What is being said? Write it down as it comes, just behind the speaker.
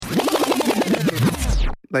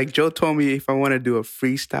Like Joe told me if I want to do a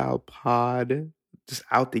freestyle pod just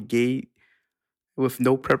out the gate with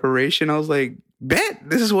no preparation, I was like, bet,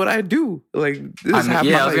 this is what I do. Like, this is half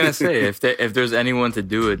my I was going to life. say, if there's anyone to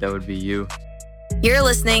do it, that would be you. You're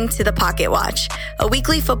listening to The Pocket Watch, a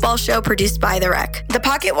weekly football show produced by The Rec. The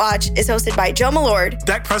Pocket Watch is hosted by Joe Malord.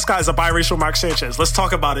 Dak Prescott is a biracial Mark Sanchez. Let's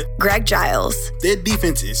talk about it. Greg Giles. Their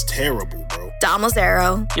defense is terrible, bro. Dom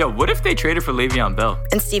Lazaro. Yo, what if they traded for Le'Veon Bell?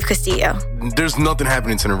 And Steve Castillo. There's nothing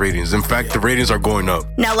happening to the ratings. In fact, the ratings are going up.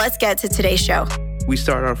 Now let's get to today's show. We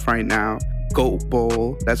start off right now. GOAT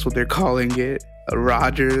Bowl, that's what they're calling it.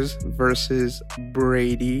 Rodgers versus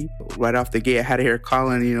Brady. Right off the gate, I had to hear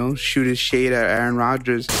Colin, shoot his shade at Aaron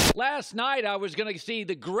Rodgers. Last night, I was going to see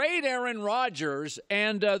the great Aaron Rodgers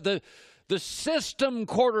and the system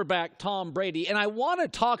quarterback Tom Brady. And I want to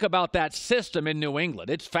talk about that system in New England.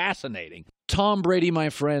 It's fascinating. Tom Brady, my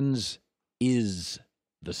friends, is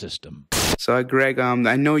the system. So, Greg, I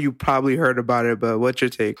know you probably heard about it, but what's your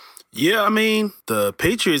take? Yeah, I mean, the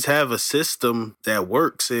Patriots have a system that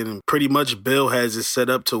works, and pretty much Bill has it set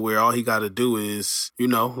up to where all he got to do is,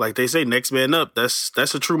 like they say, next man up. That's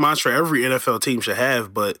a true mantra every NFL team should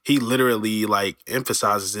have, but he literally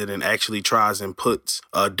emphasizes it and actually tries and puts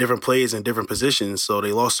different players in different positions. So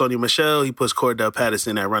they lost Sonny Michel. He puts Cordell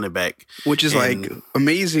Patterson at running back. Which is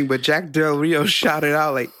amazing, but Jack Del Rio shouted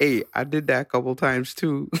out hey, I did that a couple times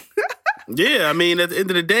too. Yeah, I mean, at the end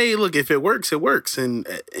of the day, look, if it works, it works. And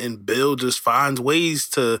Bill just finds ways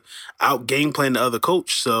to out-game plan the other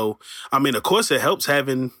coach. So, I mean, of course, it helps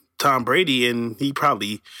having Tom Brady, and he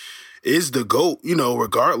probably is the GOAT,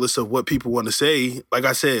 regardless of what people want to say. Like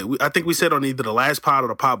I said, I think we said on either the last pod or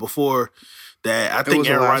the pod before that I think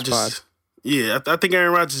Aaron Rodgers... Yeah, I think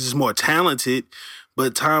Aaron Rodgers is more talented,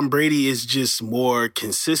 but Tom Brady is just more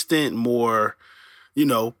consistent, more...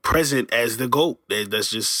 present as the GOAT. That's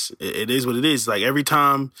just, it is what it is. Like every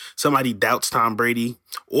time somebody doubts Tom Brady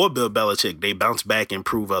or Bill Belichick, they bounce back and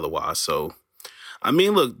prove otherwise. So, I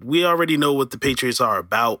mean, look, we already know what the Patriots are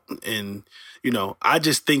about. And, I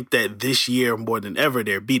just think that this year more than ever,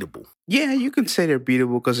 they're beatable. Yeah, you can say they're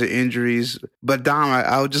beatable because of injuries. But Dom,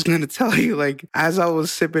 I was just going to tell you, as I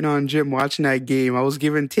was sipping on Jim watching that game, I was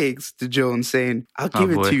giving takes to Joe and saying, I'll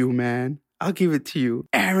give it to you, man. I'll give it to you.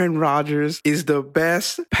 Aaron Rodgers is the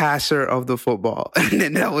best passer of the football. And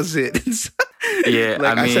then that was it. Yeah,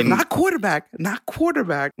 I said, not quarterback. When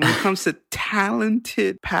it comes to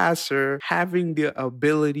talented passer, having the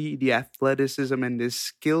ability, the athleticism, and the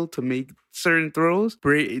skill to make certain throws,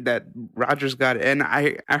 that Rodgers got it. And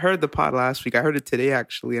I heard the pod last week. I heard it today,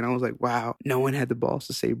 actually. And I was like, wow, no one had the balls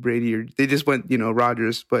to say Brady. Or they just went,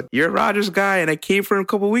 Rodgers. But you're a Rodgers guy, and I came for him a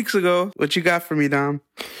couple weeks ago. What you got for me, Dom?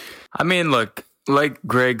 I mean, look, like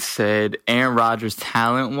Greg said, Aaron Rodgers,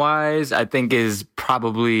 talent-wise, I think is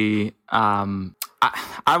probably, I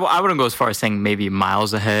wouldn't go as far as saying maybe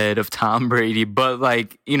miles ahead of Tom Brady, but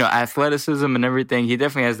athleticism and everything, he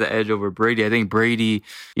definitely has the edge over Brady. I think Brady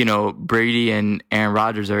and Aaron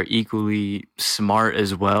Rodgers are equally smart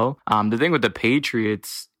as well. The thing with the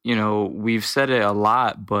Patriots, we've said it a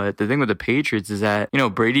lot, but the thing with the Patriots is that,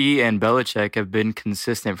 Brady and Belichick have been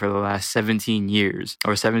consistent for the last 17 years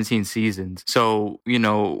or 17 seasons. So,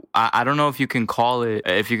 I don't know if you can call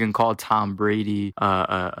Tom Brady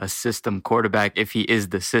a system quarterback if he is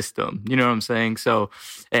the system. You know what I'm saying? So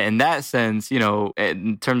in that sense,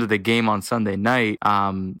 in terms of the game on Sunday night,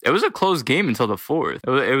 it was a close game until the fourth.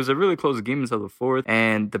 It was a really close game until the fourth.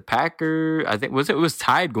 And the Packers, I think, it was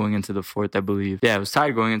tied going into the fourth, I believe. Yeah, it was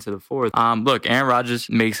tied going into the fourth. Look, Aaron Rodgers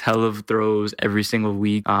makes hell of throws every single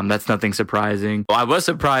week. That's nothing surprising. Well, I was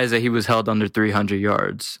surprised that he was held under 300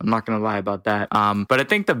 yards. I'm not going to lie about that. But I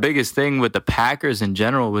think the biggest thing with the Packers in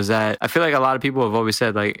general was that I feel like a lot of people have always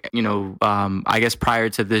said, I guess prior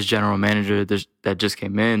to this general manager that just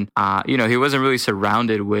came in, he wasn't really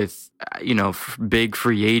surrounded with, big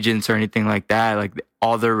free agents or anything like that. Like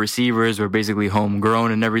all their receivers were basically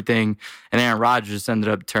homegrown and everything. And Aaron Rodgers ended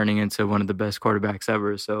up turning into one of the best quarterbacks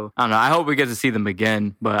ever. So I don't know. I hope we get to see them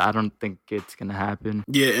again, but I don't think it's going to happen.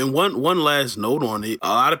 Yeah, and one last note on it. A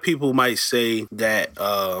lot of people might say that,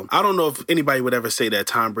 I don't know if anybody would ever say that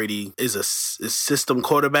Tom Brady is a system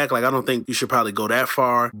quarterback. I don't think you should probably go that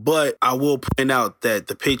far. But I will point out that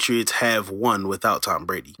the Patriots have won without Tom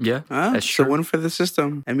Brady. Yeah, that's true. So one for the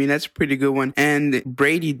system. I mean, that's a pretty good one. And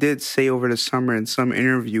Brady did say over the summer in some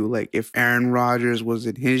interview, if Aaron Rodgers was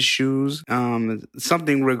in his shoes,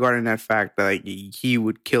 something regarding that fact that he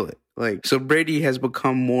would kill it. Like, so Brady has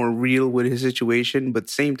become more real with his situation, but at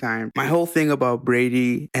the same time, my whole thing about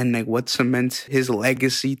Brady and like what cements his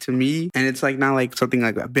legacy to me, and it's like not like something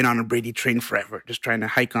like I've been on a Brady train forever, just trying to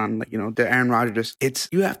hike on like, the Aaron Rodgers. It's,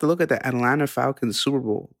 you have to look at the Atlanta Falcons Super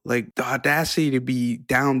Bowl, like the audacity to be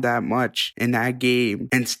down that much in that game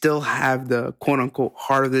and still have the quote unquote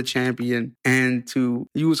heart of the champion, and to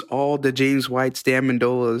use all the James White, Stan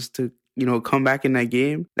Mendolas to come back in that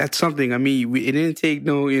game. That's something. I mean, it didn't take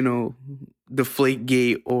no, the Flake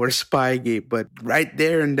gate or Spy gate, but right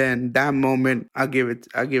there and then, that moment, I'll give it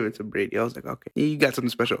to Brady. I was like, okay, you got something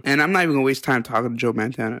special. And I'm not even gonna waste time talking to Joe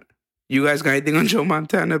Montana. You guys got anything on Joe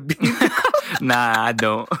Montana? Nah, I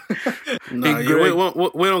don't.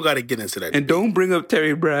 No, we don't got to get into that. And don't bring up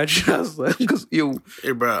Terry Bradshaw, because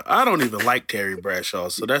hey, bro, I don't even like Terry Bradshaw,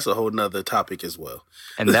 so that's a whole nother topic as well.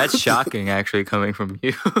 And that's shocking, actually, coming from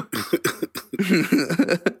you.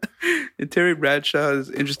 And Terry Bradshaw is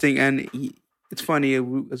interesting, and it's funny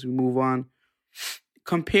as we move on.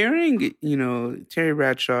 Comparing, Terry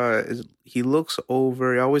Bradshaw, he looks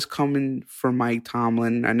over, always coming for Mike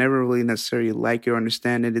Tomlin. I never really necessarily like or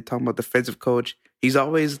understand it. They're talking about defensive coach. He's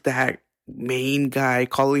always that main guy,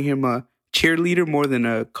 calling him a cheerleader more than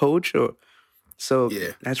a coach.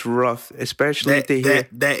 That's rough, especially if they hear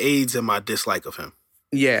that aids in my dislike of him.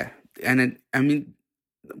 Yeah, and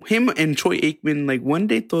him and Troy Aikman, like, when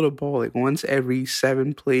they throw the ball, like, once every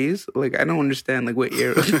 7 plays, like, I don't understand, like, what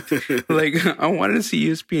era. Like, I wanted to see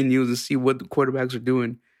ESPN News and see what the quarterbacks are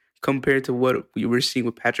doing compared to what we were seeing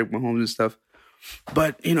with Patrick Mahomes and stuff.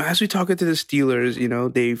 But, as we talk to the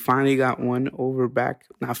Steelers, they finally got one over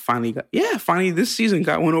finally this season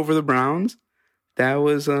got one over the Browns. That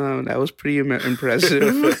was pretty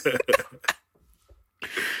impressive.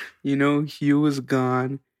 Hugh was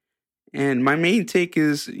gone. And my main take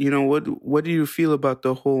is, what do you feel about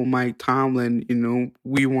the whole Mike Tomlin,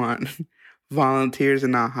 we want volunteers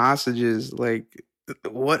and not hostages? Like,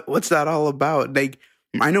 what's that all about? Like,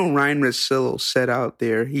 I know Ryan Russillo said out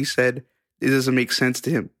there, he said it doesn't make sense to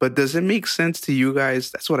him. But does it make sense to you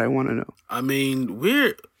guys? That's what I want to know. I mean,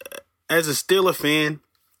 we're, as a Steeler fan,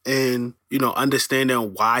 and,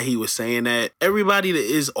 understanding why he was saying that, everybody that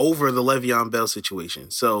is over the Le'Veon Bell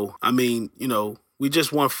situation. So, I mean, we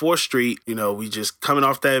just won 4th straight. We just coming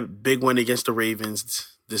off that big win against the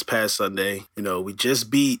Ravens this past Sunday. We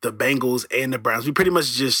just beat the Bengals and the Browns. We pretty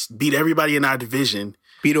much just beat everybody in our division.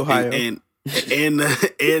 Beat Ohio. And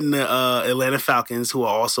the Atlanta Falcons, who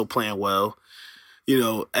are also playing well.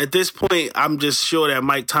 At this point, I'm just sure that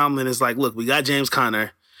Mike Tomlin is like, look, we got James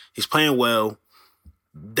Conner. He's playing well.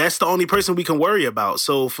 That's the only person we can worry about.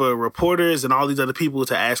 So for reporters and all these other people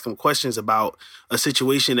to ask him questions about a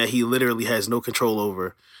situation that he literally has no control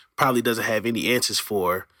over, probably doesn't have any answers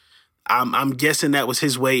for, I'm guessing that was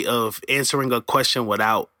his way of answering a question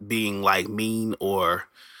without being like mean or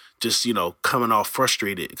just, coming off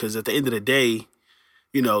frustrated. Because at the end of the day,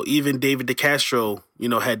 even David DeCastro,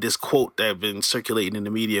 had this quote that had been circulating in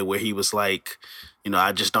the media where he was like,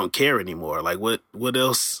 I just don't care anymore. Like, what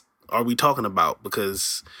else are we talking about?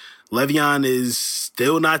 Because Le'Veon is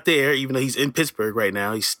still not there, even though he's in Pittsburgh right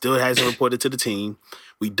now. He still hasn't reported to the team.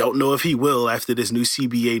 We don't know if he will after this new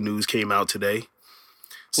CBA news came out today.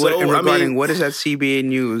 So, what is that CBA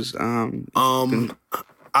news?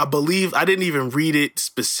 I believe, I didn't even read it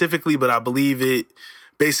specifically, but I believe it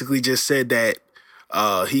basically just said that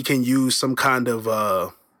he can use some kind of,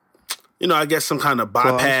 I guess some kind of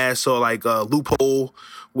bypass or like a loophole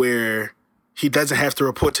where he doesn't have to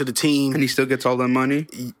report to the team. And he still gets all the money?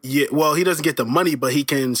 Yeah, well, he doesn't get the money, but he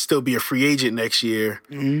can still be a free agent next year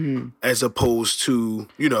as opposed to,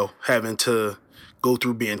 having to go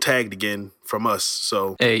through being tagged again from us.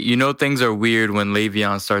 So, hey, things are weird when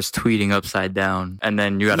Le'Veon starts tweeting upside down, and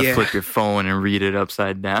then you got to flip your phone and read it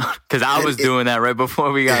upside down. Because I was doing that right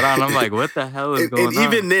before we got on. I'm like, what the hell is going on?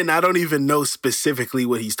 And even then, I don't even know specifically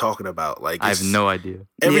what he's talking about. Like, I have no idea.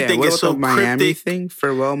 Everything is so Miami cryptic. Thing?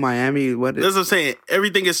 Farewell Miami. What is? That's what I'm saying.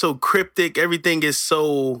 Everything is so cryptic. Everything is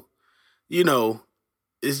so,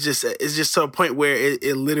 it's just to a point where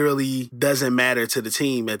it literally doesn't matter to the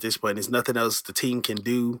team at this point. There's nothing else the team can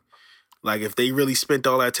do. Like, if they really spent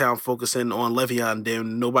all that time focusing on Le'Veon,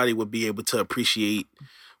 then nobody would be able to appreciate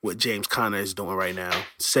what James Conner is doing right now.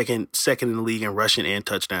 Second in the league in rushing and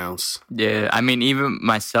touchdowns. Yeah, I mean, even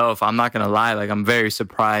myself, I'm not going to lie. Like, I'm very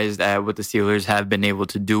surprised at what the Steelers have been able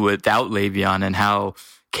to do without Le'Veon and how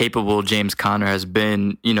capable James Conner has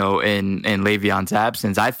been, in Le'Veon's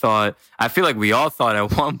absence. I feel like we all thought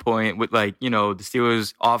at one point with the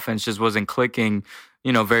Steelers offense just wasn't clicking,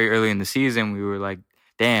 very early in the season. We were like,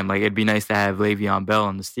 damn, like it'd be nice to have Le'Veon Bell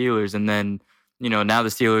on the Steelers. And then, now the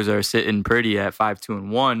Steelers are sitting pretty at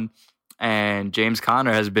 5-2-1. and James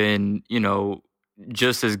Conner has been,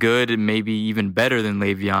 just as good and maybe even better than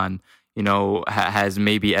Le'Veon, has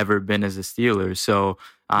maybe ever been as a Steeler. So,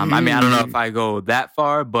 I don't know if I go that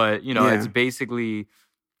far, but, it's basically,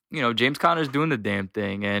 James Conner's doing the damn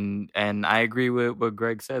thing. And I agree with what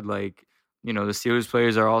Greg said. Like, the Steelers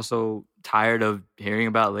players are also tired of hearing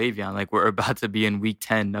about Le'Veon. Like, we're about to be in week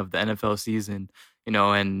 10 of the NFL season,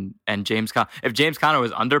 and James Conner. If James Conner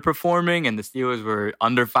was underperforming and the Steelers were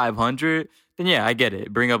under 500, then yeah, I get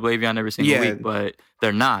it. Bring up Le'Veon every single week, but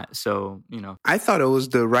they're not. So, I thought it was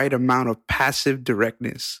the right amount of passive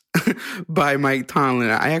directness by Mike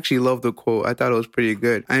Tomlin. I actually love the quote. I thought it was pretty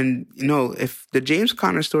good. And, if the James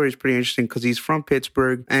Conner story is pretty interesting because he's from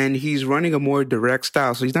Pittsburgh and he's running a more direct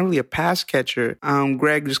style. So he's not really a pass catcher.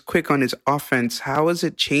 Greg, just quick on his offense. How is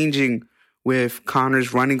it changing with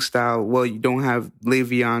Conner's running style? Well, you don't have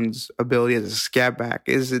Le'Veon's ability as a scat back.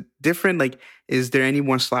 Is it different? Like, is there any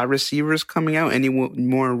more slot receivers coming out? Any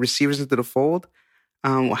more receivers into the fold?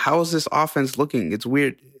 How is this offense looking? It's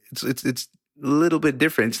weird. It's a little bit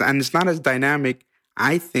different. And it's not as dynamic,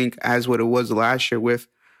 I think, as what it was last year with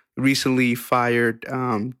recently fired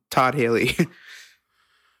Todd Haley.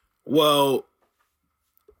 Well,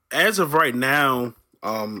 as of right now,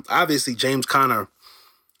 obviously James Conner,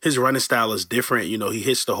 his running style is different. He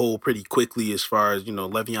hits the hole pretty quickly as far as,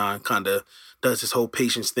 Le'Veon kind of does his whole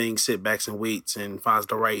patience thing, sit backs and waits and finds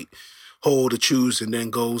the right hole to choose and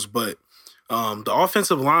then goes. But the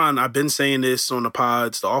offensive line, I've been saying this on the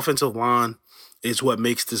pods, the offensive line is what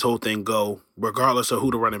makes this whole thing go, regardless of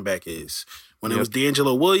who the running back is. When it was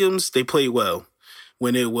D'Angelo Williams, they played well.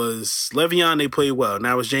 When it was Le'Veon, they played well.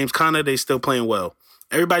 Now it's James Conner, they still playing well.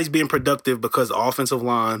 Everybody's being productive because the offensive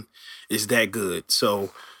line is that good.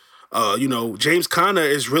 So, James Conner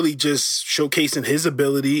is really just showcasing his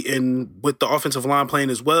ability and with the offensive line playing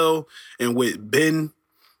as well, and with Ben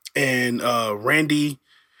and Randy,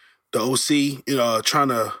 the OC, trying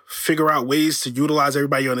to figure out ways to utilize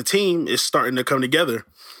everybody on the team is starting to come together.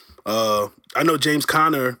 I know James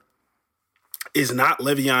Conner is not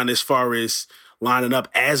Le'Veon as far as lining up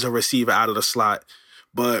as a receiver out of the slot.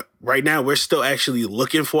 But right now, we're still actually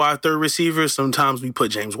looking for our third receiver. Sometimes we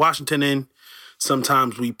put James Washington in.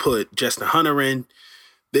 Sometimes we put Justin Hunter in.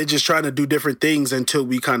 They're just trying to do different things until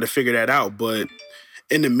we kind of figure that out. But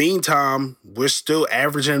in the meantime, we're still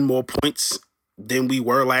averaging more points than we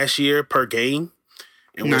were last year per game.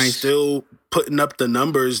 And we're still putting up the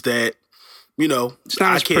numbers that,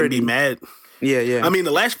 I can't be mad. Yeah. I mean,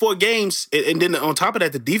 the last 4 games, and then on top of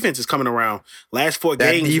that, the defense is coming around. Last 4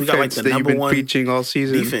 games, we got like the number one preaching all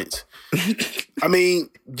season. Defense. It's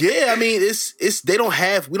we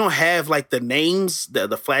don't have like the names,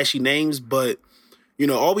 the flashy names, but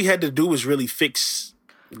all we had to do was really fix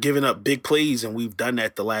giving up big plays, and we've done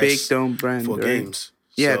that the last big dome brand, 4 games.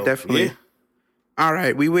 Yeah, so, definitely. Yeah. All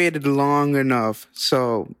right, we waited long enough.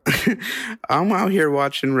 So I'm out here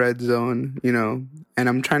watching Red Zone, and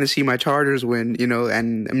I'm trying to see my Chargers win,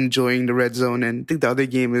 and I'm enjoying the Red Zone. And I think the other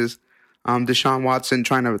game is Deshaun Watson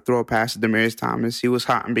trying to throw a pass to Demaryius Thomas. He was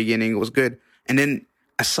hot in the beginning. It was good. And then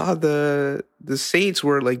I saw the Saints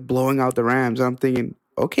were like blowing out the Rams. I'm thinking,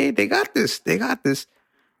 okay, they got this. They got this.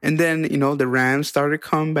 And then, the Rams started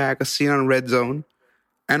coming back. I seen on Red Zone.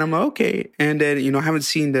 And I'm like, okay. And then, I haven't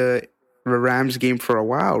seen the Rams game for a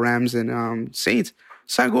while, Rams and Saints.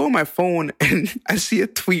 So I go on my phone and I see a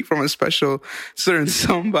tweet from a special certain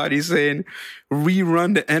somebody saying,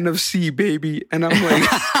 rerun the NFC, baby. And I'm like,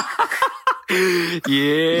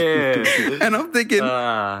 yeah. And I'm thinking,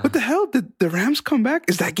 what the hell? Did the Rams come back?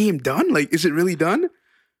 Is that game done? Like, is it really done?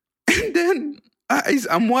 And then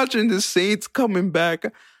I'm watching the Saints coming back.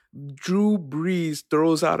 Drew Brees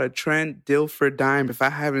throws out a Trent Dilfer dime, if I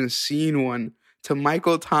haven't seen one, to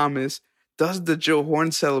Michael Thomas, does the Joe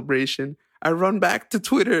Horn celebration. I run back to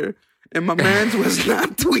Twitter, and my man's was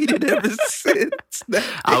not tweeted ever since.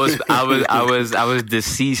 I was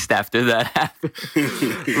deceased after that happened.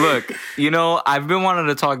 Look, I've been wanting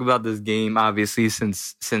to talk about this game obviously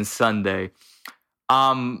since Sunday.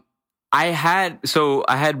 I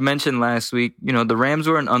had mentioned last week, the Rams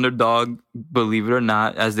were an underdog, believe it or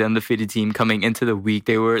not, as the undefeated team coming into the week.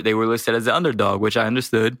 They were listed as the underdog, which I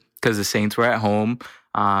understood because the Saints were at home,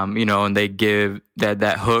 and they give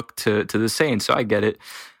that hook to the Saints. So I get it.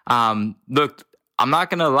 Look, I'm not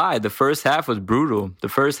going to lie. The first half was brutal. The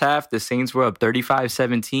first half, the Saints were up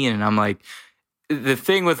 35-17. And I'm like, the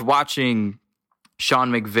thing with watching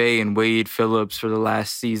Sean McVay and Wade Phillips for the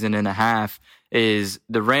last season and a half is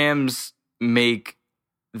the Rams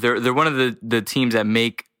they're one of the teams that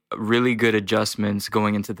make really good adjustments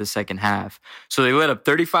going into the second half. So they let up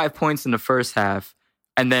 35 points in the first half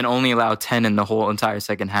and then only allow 10 in the whole entire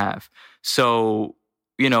second half. So,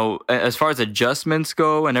 as far as adjustments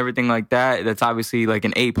go and everything like that, that's obviously like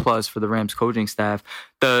an A+ for the Rams coaching staff.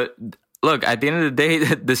 Look, at the end of the day,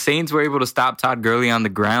 the Saints were able to stop Todd Gurley on the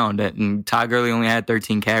ground, and Todd Gurley only had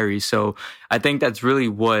 13 carries. So I think that's really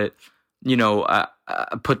what,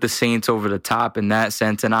 put the Saints over the top in that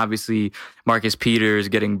sense. And obviously, Marcus Peters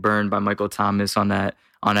getting burned by Michael Thomas on that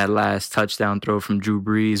last touchdown throw from Drew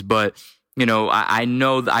Brees. But, I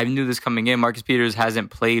knew this coming in. Marcus Peters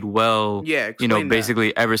hasn't played well,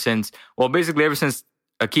 basically ever since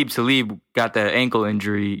Aqib Talib got that ankle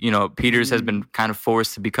injury. Peters has been kind of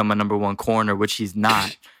forced to become a number one corner, which he's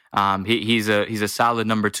not. He's a solid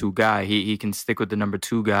number two guy. He can stick with the number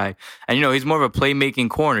two guy, and he's more of a playmaking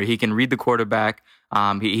corner. He can read the quarterback.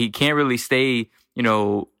 He can't really stay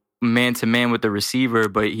man to man with the receiver,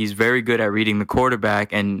 but he's very good at reading the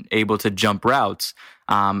quarterback and able to jump routes.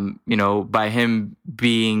 By him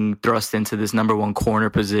being thrust into this number one corner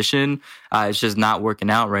position, it's just not working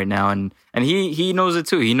out right now. And he knows it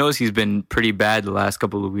too. He knows he's been pretty bad the last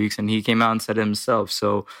couple of weeks, and he came out and said it himself.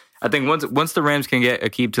 So I think once the Rams can get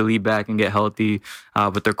Aqib Talib back and get healthy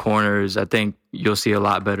with their corners, I think you'll see a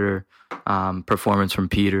lot better performance from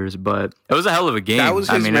Peters. But it was a hell of a game. That was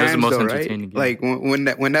his Rams, it was the most though, entertaining game. Like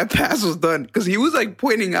when that pass was done, because he was like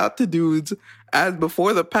pointing out to dudes as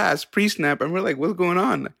before the pass, pre-snap, and we're like, what's going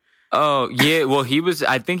on? Oh yeah, well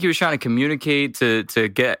I think he was trying to communicate to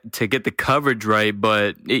get the coverage right,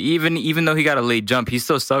 but even though he got a late jump, he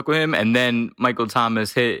still stuck with him, and then Michael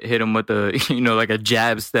Thomas hit him with a like a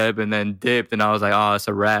jab step and then dipped, and I was like, oh, it's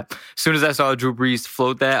a wrap. As soon as I saw Drew Brees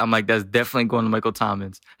float that, I'm like, that's definitely going to Michael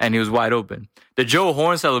Thomas, and he was wide open. The Joe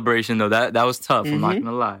Horn celebration though, that was tough. I'm not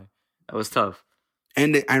gonna lie, that was tough.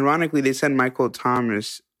 And ironically, they said Michael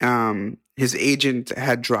Thomas, his agent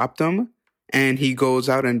had dropped him. And he goes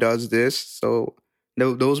out and does this. So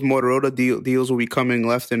those Motorola deals will be coming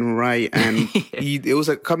left and right. And it was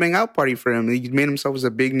a coming out party for him. He made himself as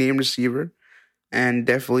a big name receiver and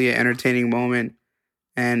definitely an entertaining moment.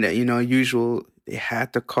 And, usual, they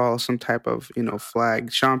had to call some type of,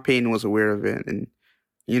 flag. Sean Payton was aware of it. And,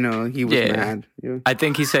 he was mad. Yeah. I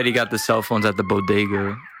think he said he got the cell phones at the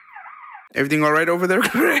bodega. Everything all right over there,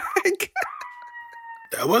 Greg?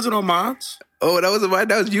 That wasn't on mine. Oh, that wasn't mine.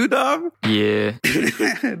 That was you, Dom? Yeah.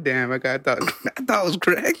 Damn, I thought it was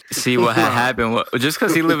Greg. See what had happened. Just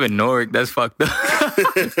because he lived in Newark, that's fucked up.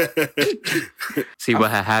 See,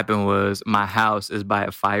 what had happened was my house is by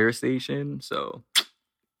a fire station. So,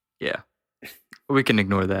 yeah. We can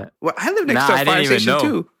ignore that. Well, I live next to a fire station,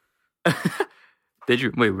 too. Did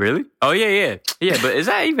you? Wait, really? Oh, yeah. Yeah, but is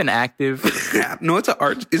that even active? No, it's an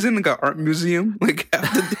art. Isn't it like an art museum? Like,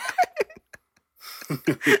 after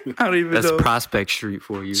I don't even know. That's Prospect Street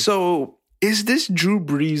for you. So, is this Drew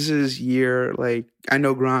Brees' year? Like, I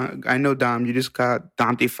know Dom, you just got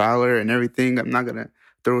Dante Fowler and everything. I'm not gonna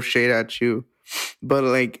throw shade at you, but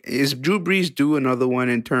like, is Drew Brees due another one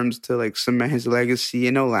in terms to like cement his legacy?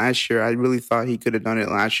 I know last year I really thought he could have done it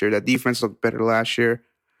last year. That defense looked better last year.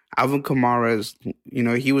 Alvin Kamara is,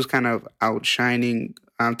 he was kind of outshining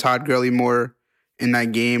Todd Gurley more in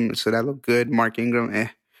that game, so that looked good. Mark Ingram,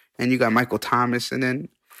 And you got Michael Thomas. And then,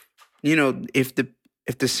 if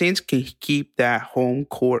the Saints can keep that home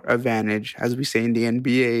court advantage, as we say in the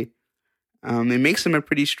NBA, it makes them a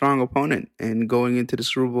pretty strong opponent. And going into the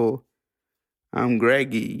Super Bowl,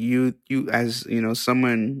 Greg, you as,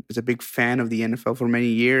 someone who's a big fan of the NFL for many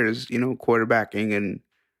years, quarterbacking and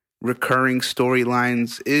recurring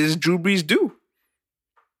storylines, is Drew Brees due?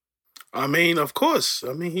 I mean, of course.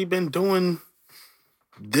 I mean, he's been doing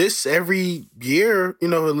this every year,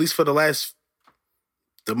 at least for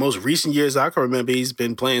the most recent years I can remember, he's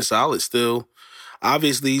been playing solid still.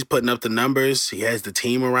 Obviously, he's putting up the numbers. He has the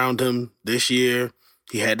team around him this year.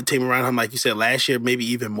 He had the team around him, like you said, last year, maybe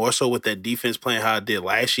even more so with that defense playing how it did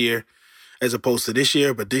last year as opposed to this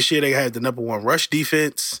year. But this year, they had the number one rush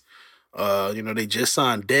defense. They just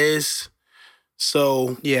signed Dez.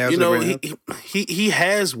 So, he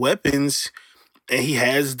has weapons and he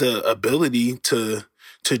has the ability to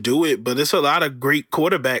do it, but it's a lot of great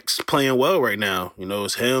quarterbacks playing well right now.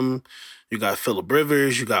 It's him. You got Phillip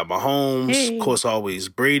Rivers. You got Mahomes. Of course, always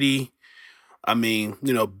Brady. I mean,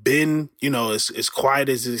 Ben, as quiet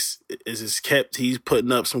as it's kept, he's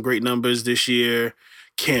putting up some great numbers this year.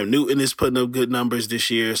 Cam Newton is putting up good numbers this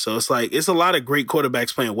year. So it's like, it's a lot of great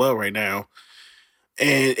quarterbacks playing well right now.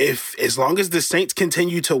 And as long as the Saints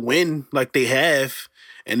continue to win like they have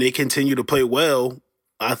and they continue to play well,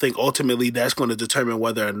 I think ultimately that's going to determine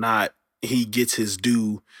whether or not he gets his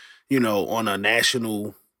due, on a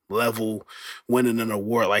national level, winning an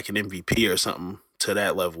award like an MVP or something to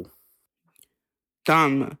that level.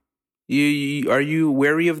 Dom, Are you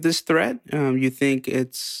wary of this threat? You think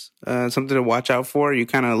it's something to watch out for? You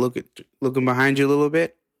kind of looking behind you a little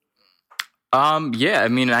bit. Yeah, I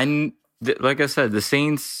mean, like I said, the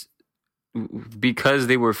Saints, because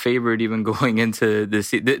they were favored even going into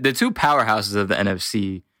the two powerhouses of the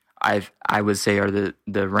NFC, I would say are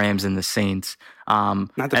the Rams and the Saints. Not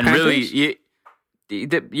the and Panthers? Really,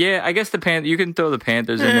 yeah, I guess the Panthers. You can throw the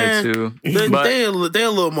Panthers in there too. But they're a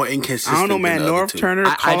little more inconsistent. I don't know, man. than the other North two. Turner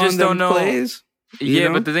I calling just don't them know. plays. You Yeah,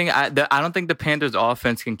 know? but the thing, I don't think the Panthers'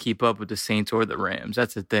 offense can keep up with the Saints or the Rams.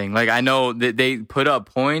 That's the thing. Like, I know that they put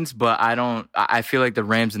up points, but I feel like the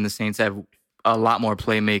Rams and the Saints have a lot more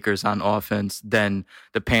playmakers on offense than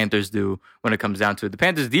the Panthers do when it comes down to it. The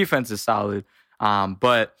Panthers' defense is solid,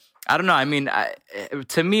 but I don't know. I mean,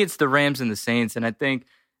 to me, it's the Rams and the Saints, and I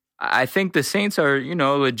think the Saints are,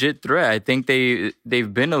 a legit threat. I think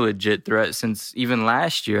they've been a legit threat since even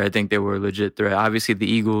last year. I think they were a legit threat. Obviously, the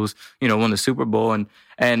Eagles, won the Super Bowl,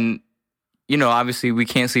 and obviously we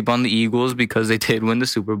can't sleep on the Eagles because they did win the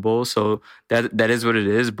Super Bowl. So that is what it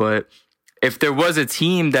is. But if there was a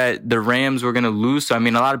team that the Rams were going to lose, so I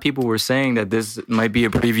mean, a lot of people were saying that this might be a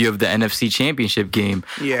preview of the NFC Championship game.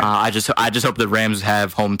 Yeah. I just hope the Rams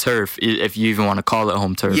have home turf, if you even want to call it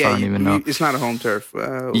home turf. Yeah, I don't even know. It's not a home turf.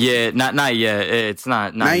 Yeah, not yet. It's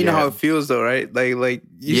not. Now you yet. know how it feels, though, right? Like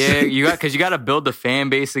Yeah, because you got to build the fan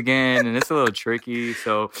base again, and it's a little tricky.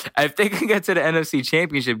 So if they can get to the NFC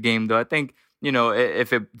Championship game, though, I think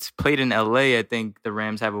if it's played in LA, I think the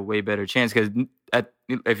Rams have a way better chance because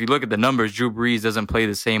if you look at the numbers, Drew Brees doesn't play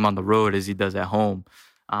the same on the road as he does at home.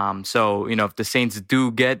 So if the Saints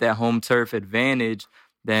do get that home turf advantage,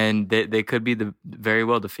 then they could be very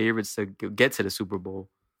well the favorites to get to the Super Bowl.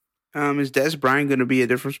 Is Dez Bryant going to be a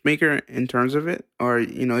difference maker in terms of it, or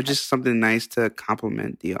just something nice to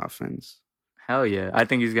complement the offense? Hell yeah, I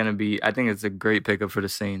think he's gonna be. I think it's a great pickup for the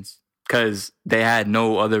Saints because they had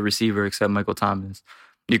no other receiver except Michael Thomas.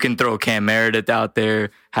 You can throw Cam Meredith out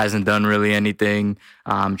there, hasn't done really anything.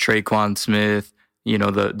 Traquan Smith,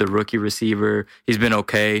 the rookie receiver, he's been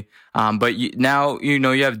okay. But now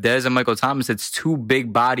you have Dez and Michael Thomas. It's two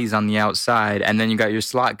big bodies on the outside, and then you got your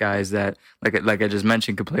slot guys that, like I just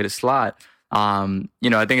mentioned, could play the slot. I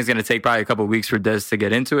think it's going to take probably a couple of weeks for Dez to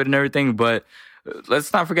get into it and everything, but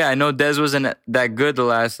let's not forget, I know Dez wasn't that good the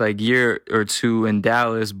last year or two in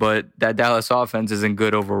Dallas, but that Dallas offense isn't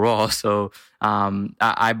good overall. So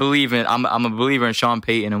I believe I'm a believer in Sean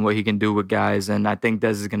Payton and what he can do with guys, and I think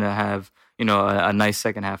Dez is going to have a nice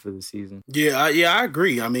second half of the season. Yeah, I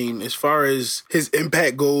agree. I mean, as far as his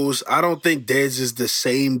impact goes, I don't think Dez is the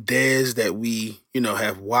same Dez that we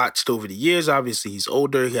have watched over the years. Obviously, he's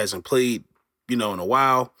older. He hasn't played in a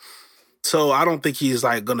while, so I don't think he's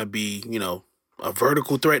going to be a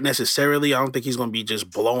vertical threat necessarily. I don't think he's going to be just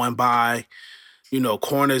blowing by,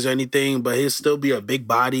 corners or anything, but he'll still be a big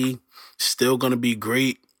body, still going to be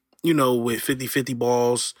great, with 50-50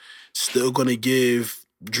 balls, still going to give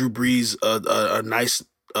Drew Brees a nice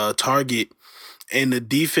target, and the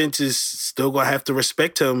defense is still going to have to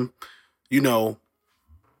respect him, when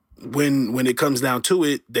it comes down to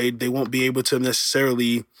it. They won't be able to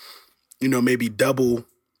necessarily, maybe double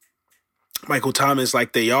Michael Thomas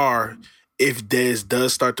like they are if Dez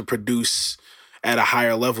does start to produce at a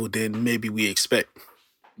higher level than maybe we expect.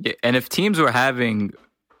 Yeah, and if teams were having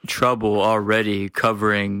trouble already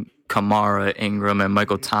covering Kamara, Ingram, and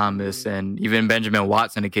Michael Thomas, and even Benjamin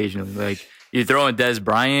Watson occasionally, you throw in Dez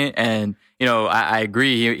Bryant, and I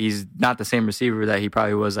agree he's not the same receiver that he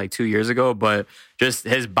probably was 2 years ago, but just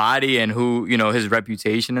his body and his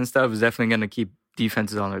reputation and stuff is definitely going to keep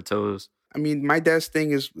defenses on their toes. I mean, my Dez thing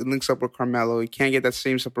is it links up with Carmelo. He can't get that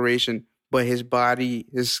same separation, but his body,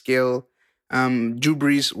 his skill, Drew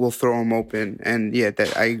Brees will throw him open. And yeah,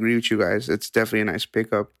 I agree with you guys. It's definitely a nice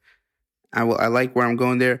pickup. I like where I'm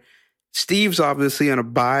going there. Steve's obviously on a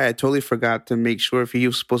bye. I totally forgot to make sure if he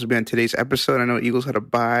was supposed to be on today's episode. I know Eagles had a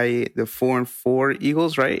bye, the 4-4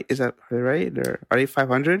 Eagles, right? Is that right? Or are they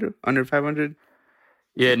 500? Under 500?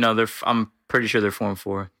 Yeah, no, I'm pretty sure they're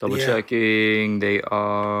 4-4. Double checking, they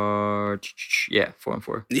are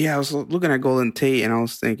 4-4. Yeah, I was looking at Golden Tate and I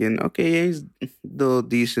was thinking, okay, yeah, he's a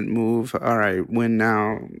decent move. All right, win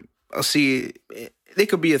now. I'll see. They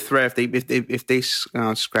could be a threat if they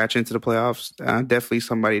scratch into the playoffs. Definitely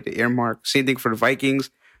somebody to earmark. Same thing for the Vikings.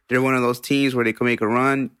 They're one of those teams where they can make a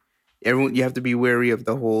run. You have to be wary of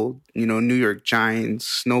the whole New York Giants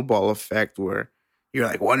snowball effect where you're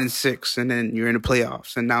 1-6 and then you're in the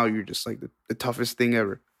playoffs and now you're just the toughest thing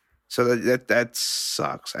ever. So that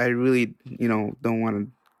sucks. I really don't want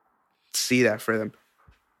to see that for them.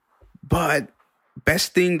 But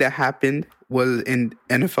best thing that happened was in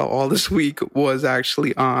NFL all this week was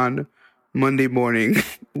actually on Monday morning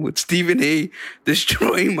with Stephen A.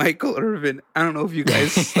 destroying Michael Irvin. I don't know if you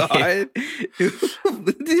guys saw it.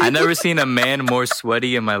 I never seen a man more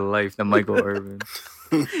sweaty in my life than Michael Irvin.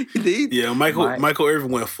 Michael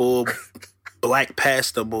Irvin went full Black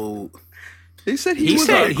Pasta mode. They said he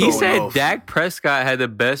said Dak Prescott had the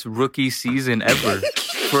best rookie season ever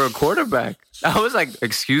for a quarterback. I was like,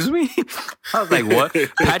 excuse me? I was like, what?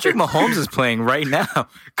 Patrick Mahomes is playing right now,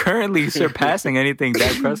 currently surpassing anything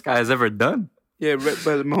Dak Prescott has ever done. Yeah, but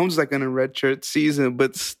Mahomes is like in a red shirt season,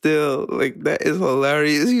 but still, like, that is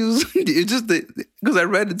hilarious. It's just because I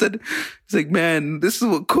read it, said, it's like, man, this is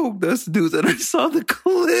what Coke does to dudes. And I saw the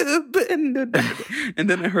clip, and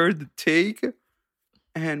then I heard the take.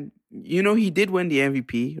 And, he did win the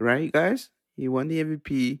MVP, right, guys? He won the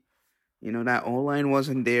MVP. That O-line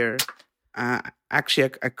wasn't there.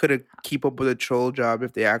 Actually, I could have keep up with a troll job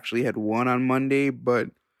if they actually had won on Monday, but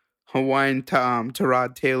Hawaiian Tom,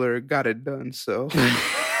 Tyrod Taylor got it done, so.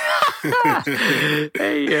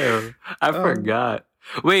 Hey, yo, I forgot.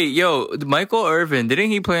 Wait, yo, Michael Irvin,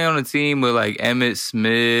 didn't he play on a team with like Emmitt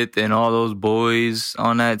Smith and all those boys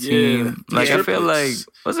on that team? Yeah, I feel like,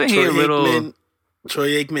 wasn't he a little...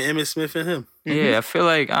 Troy Aikman, Emmitt Smith, and him. Yeah, I feel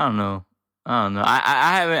like, I don't know.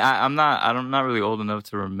 I'm not really old enough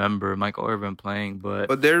to remember Michael Irvin playing,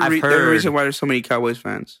 but there's the reason why there's so many Cowboys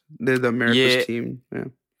fans. They're the America's team. Yeah.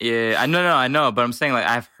 Yeah, I know, but I'm saying like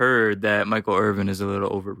I've heard that Michael Irvin is a little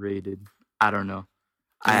overrated. I don't know.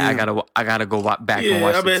 I gotta go back and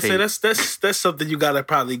watch the tape. That's something you gotta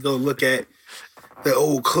probably go look at the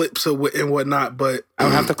old clips and whatnot. But I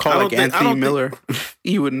would have to call Anthony Miller.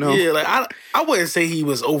 He would know. Yeah, like I wouldn't say he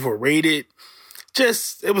was overrated.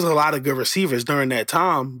 Just it was a lot of good receivers during that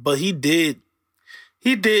time, but he did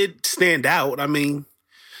stand out. I mean,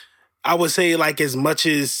 I would say like as much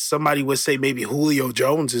as somebody would say maybe Julio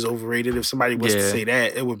Jones is overrated. If somebody was to say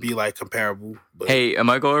that, it would be like comparable. But, hey,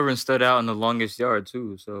 Michael Irvin stood out in the longest yard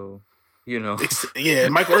too, so Yeah,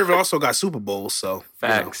 Michael Irvin also got Super Bowls, so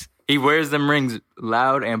facts. He wears them rings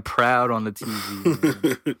loud and proud on the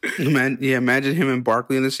TV. Man, yeah, imagine him and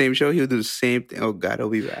Barkley in the same show. He would do the same thing. Oh God, he'll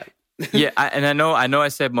be back. Yeah, I know I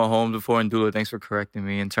said Mahomes before, and Dula, thanks for correcting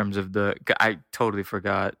me in terms of I totally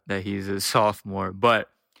forgot that he's a sophomore. But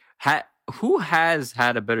who has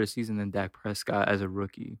had a better season than Dak Prescott as a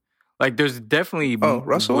rookie? Like, there's definitely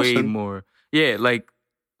Russell way Wilson. more. Yeah, like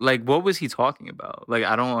what was he talking about? Like,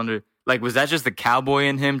 I don't was that just the cowboy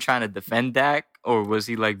in him trying to defend Dak, or was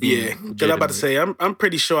he like being? Yeah, because I'm about to say I'm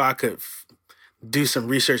pretty sure I could do some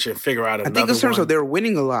research and figure out another one. I think in terms of they were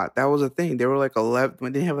winning a lot. That was the thing. They were like 11.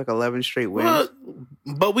 When they have like 11 straight wins. Well,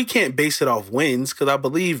 but we can't base it off wins because I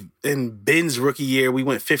believe in Ben's rookie year we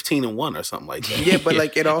went 15-1 or something like that. Yeah, but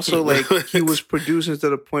like it also like he was producing to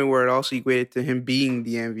the point where it also equated to him being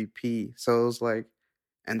the MVP. So it was like,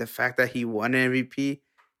 and the fact that he won MVP,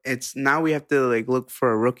 it's now we have to like look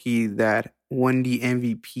for a rookie that won the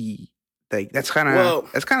MVP. Like that's kind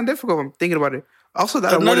of difficult. I'm thinking about it. Also,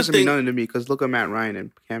 that award doesn't mean nothing to me because look at Matt Ryan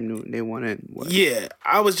and Cam Newton. They won it. Yeah,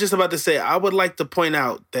 I was just about to say, I would like to point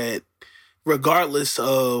out that regardless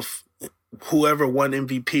of whoever won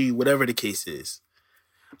MVP, whatever the case is,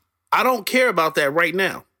 I don't care about that right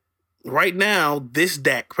now. Right now, this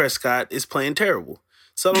Dak Prescott is playing terrible.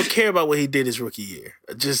 So I don't care about what he did his rookie year.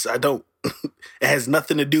 I don't. It has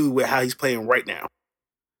nothing to do with how he's playing right now.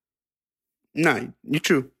 No, you're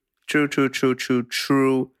true.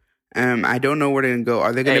 True. I don't know where they're going to go.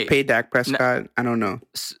 Are they going to pay Dak Prescott? I don't know.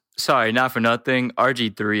 Sorry, not for nothing.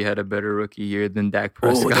 RG3 had a better rookie year than Dak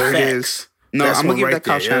Prescott. Oh, there it is. No, I'm going to give that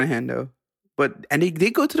Kyle Shanahan, though. And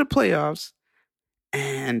they go to the playoffs,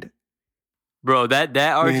 and... Bro, that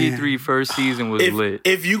RG3 first season was lit.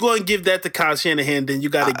 If you're going to give that to Kyle Shanahan, then you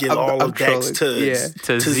got to give all of Dak's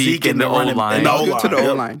to Zeke and the O-line. I'll give it to the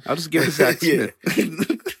O-line. I'll just give it to Zach Smith.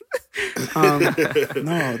 No,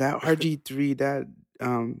 that RG3, that...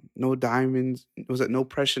 no diamonds. Was it no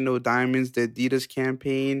pressure, no diamonds? The Adidas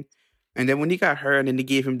campaign, and then when he got hurt, and then they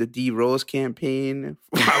gave him the D Rose campaign.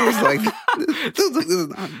 I was like, this is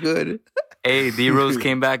not good. Hey, D Rose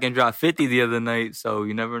came back and dropped 50 the other night, so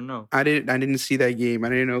you never know. I didn't see that game. I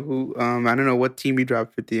didn't know who. I don't know what team he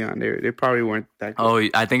dropped 50 on. They probably weren't that good. Oh,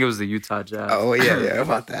 I think it was the Utah Jazz. Oh yeah,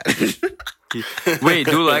 about that. Wait,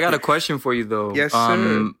 Dula, I got a question for you though. Yes,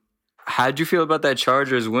 sir. How'd you feel about that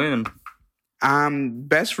Chargers win?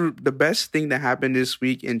 The best thing that happened this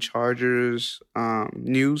week in Chargers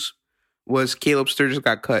news was Caleb Sturgis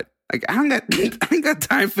got cut. Like I ain't got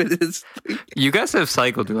time for this. You guys have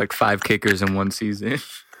cycled through like 5 kickers in one season.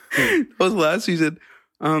 That was last season.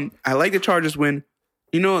 I like the Chargers win.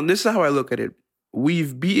 This is how I look at it.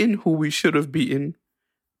 We've beaten who we should have beaten,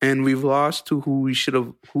 and we've lost to who we should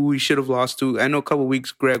have lost to. I know a couple of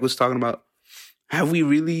weeks Greg was talking about,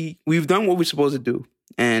 we've done what we're supposed to do,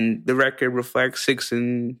 and the record reflects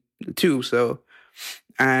 6-2. So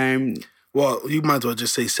well, you might as well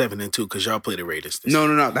just say 7-2 because y'all play the Raiders this No.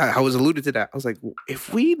 I was alluded to that. I was like,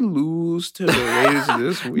 if we lose to the Raiders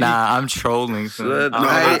this week, nah, I'm trolling.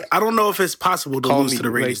 I don't know if it's possible to lose to the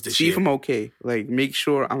Raiders this year. See if I'm okay. Like, make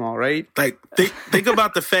sure I'm all right. Like, think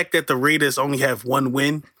about the fact that the Raiders only have one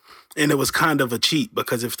win, and it was kind of a cheat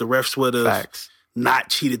because if the refs would have not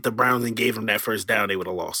cheated the Browns and gave them that first down, they would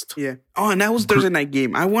have lost. Yeah. Oh, and that was Thursday night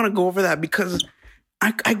game. I want to go over that because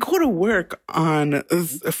I go to work on a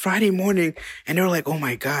Friday morning, and they were like, oh,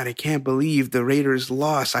 my God, I can't believe the Raiders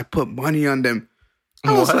lost. I put money on them.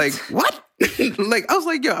 I was like, what? I was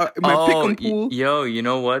like, yo, my pick'em pool. Yo, you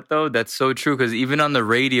know what, though? That's so true, because even on the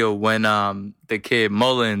radio, when the kid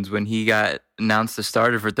Mullins, when he got announced the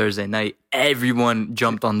starter for Thursday night, everyone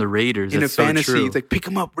jumped on the Raiders. In That's a fantasy, so true. it's like, pick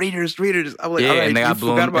them up, Raiders. I was like, yeah, all right, and they got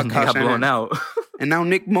blown out. And now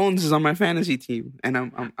Nick Mullins is on my fantasy team, and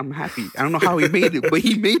I'm happy. I don't know how he made it, but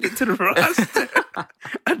he made it to the roster.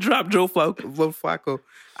 I dropped Joe Flacco.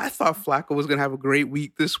 I thought Flacco was gonna have a great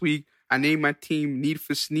week this week. I named my team Need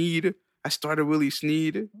for Sneed. I started Willie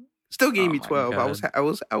Sneed. Still gave me 12. I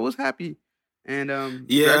was happy. And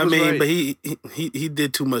yeah, I mean, but he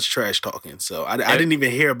did too much trash talking. So I didn't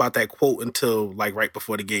even hear about that quote until like right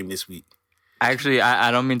before the game this week. Actually,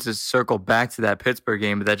 I don't mean to circle back to that Pittsburgh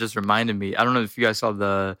game, but that just reminded me. I don't know if you guys saw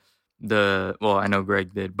the well, I know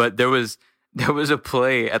Greg did, but there was a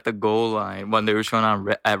play at the goal line when they were showing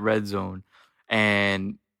on at red zone,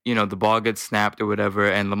 and you know the ball gets snapped or whatever,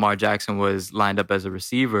 and Lamar Jackson was lined up as a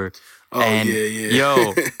receiver. Oh, and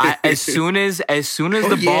yo, as soon as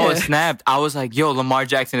the ball was snapped, I was like, yo, Lamar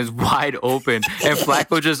Jackson is wide open. And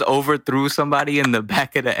Flacco just overthrew somebody in the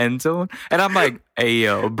back of the end zone. And I'm like, hey,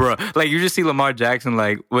 yo, bro. Like, you just see Lamar Jackson,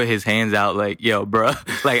 like, with his hands out, like, yo, bro.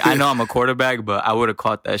 Like, I know I'm a quarterback, but I would have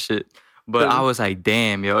caught that shit. But I was like,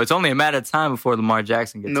 damn, yo. It's only a matter of time before Lamar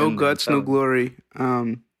Jackson gets in there. No guts, no glory.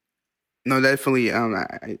 No, definitely.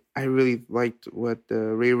 I really liked what the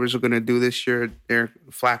Raiders are going to do this year. Their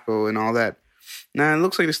Flacco and all that. Now, it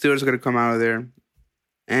looks like the Steelers are going to come out of there.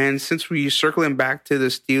 And since we're circling back to the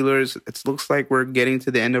Steelers, it looks like we're getting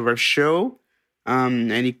to the end of our show.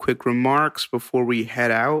 Any quick remarks before we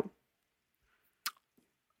head out?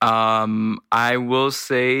 I will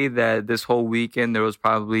say that this whole weekend, there was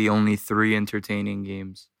probably only 3 entertaining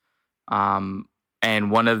games.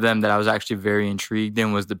 And one of them that I was actually very intrigued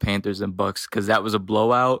in was the Panthers and Bucks, because that was a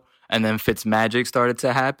blowout. And then Fitzmagic started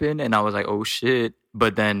to happen, and I was like, oh, shit.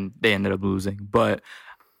 But then they ended up losing. But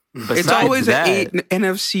it's always an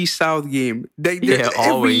NFC South game.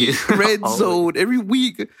 Always. Every red zone, every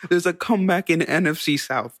week, there's a comeback in the NFC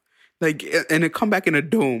South. Like, and a comeback in a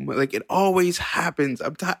dome. Like, it always happens.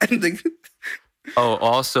 I'm tired. Like, oh,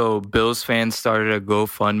 also, Bills fans started a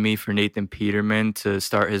GoFundMe for Nathan Peterman to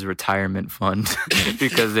start his retirement fund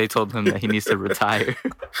because they told him that he needs to retire.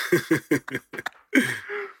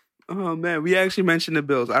 Oh, man. We actually mentioned the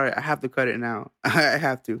Bills. All right, I have to cut it now. I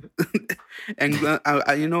have to. And,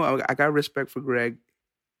 I got respect for Greg.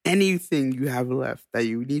 Anything you have left that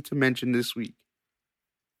you need to mention this week?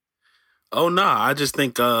 Oh, nah. I just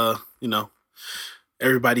think,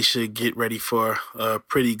 everybody should get ready for a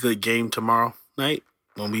pretty good game tomorrow night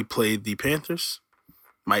when we play the Panthers.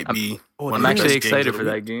 Might be one I'm of the actually best excited games for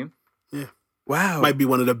that game. Yeah. Wow. Might be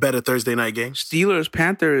one of the better Thursday night games. Steelers,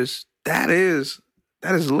 Panthers, that is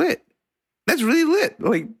lit. That's really lit.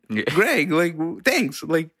 Like, yeah. Greg, like, thanks.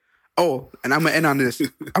 Like, oh, and I'm going to end on this.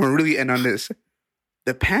 I'm going to really end on this.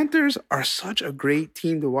 The Panthers are such a great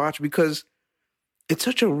team to watch because it's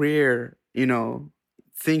such a rare,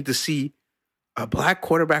 thing to see a black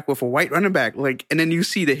quarterback with a white running back. Like, and then you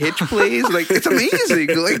see the hitch plays. Like, it's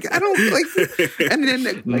amazing. Like, I don't like. And then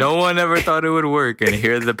like, no one ever thought it would work, and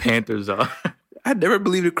here the Panthers are. I never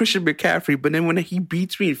believed in Christian McCaffrey, but then when he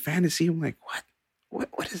beats me in fantasy, I'm like,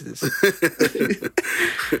 what is this?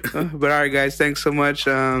 But all right, guys, thanks so much.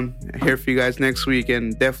 Here for you guys next week,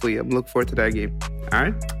 and definitely I'm looking forward to that game. All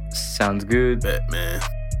right, sounds good. Bet, man.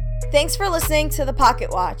 Thanks for listening to The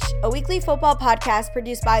Pocket Watch, a weekly football podcast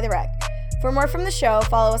produced by The Rec. For more from the show,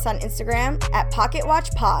 follow us on Instagram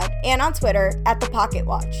 @PocketWatchPod and on Twitter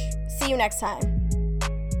 @ThePocketWatch. See you next time.